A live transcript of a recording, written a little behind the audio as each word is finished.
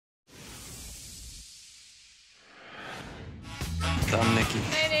I'm Nikki.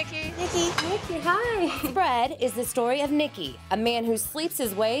 Hey, Nikki. Nikki, hi. Spread is the story of Nicky, a man who sleeps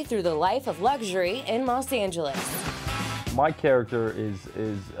his way through the life of luxury in Los Angeles. My character is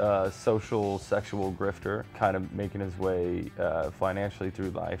a social, sexual grifter, kind of making his way financially through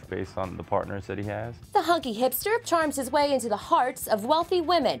life based on the partners that he has. The hunky hipster charms his way into the hearts of wealthy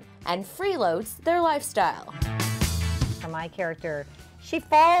women and freeloads their lifestyle. For my character, she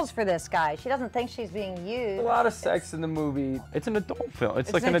falls for this guy. She doesn't think she's being used. A lot of sex in the movie. It's an adult film.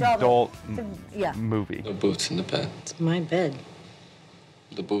 It's like an adult movie. No boots in the bed. It's my bed.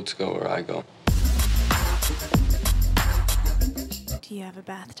 The boots go where I go. Do you have a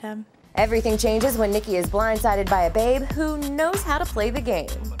bathtub? Everything changes when Nicky is blindsided by a babe who knows how to play the game.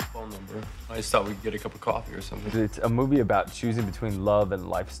 Phone number. I just thought we could get a cup of coffee or something. It's a movie about choosing between love and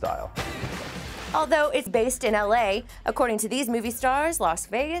lifestyle. Although it's based in LA, according to these movie stars, Las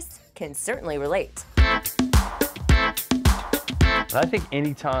Vegas can certainly relate. I think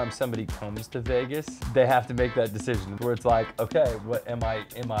anytime somebody comes to Vegas, they have to make that decision where it's like, okay, what am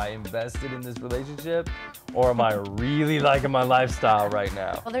I invested in this relationship, or am I really liking my lifestyle right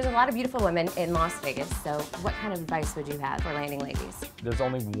now? Well, there's a lot of beautiful women in Las Vegas, so what kind of advice would you have for landing ladies? There's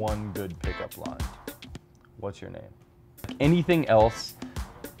only one good pickup line. What's your name? Anything else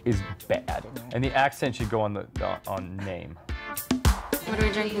is bad, and the accent should go on name. What are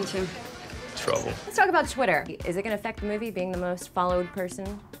we drinking to? Trouble. Let's talk about Twitter. Is it going to affect the movie being the most followed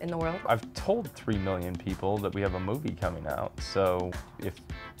person in the world? I've told 3 million people that we have a movie coming out, so if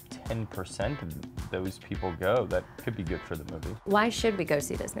 10% of those people go, that could be good for the movie. Why should we go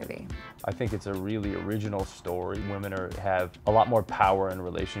see this movie? I think it's a really original story. Women have a lot more power in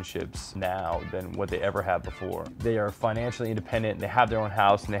relationships now than what they ever had before. They are financially independent, and they have their own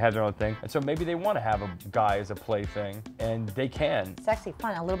house, and they have their own thing. And so maybe they want to have a guy as a plaything, and they can. Sexy,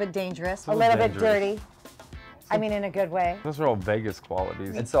 fun, a little bit dangerous, a little little bit dangerous. dirty. I mean, in a good way. Those are all Vegas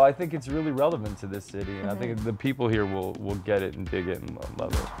qualities. And so I think it's really relevant to this city, and I think the people here will get it and dig it and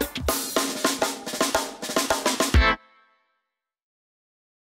love it.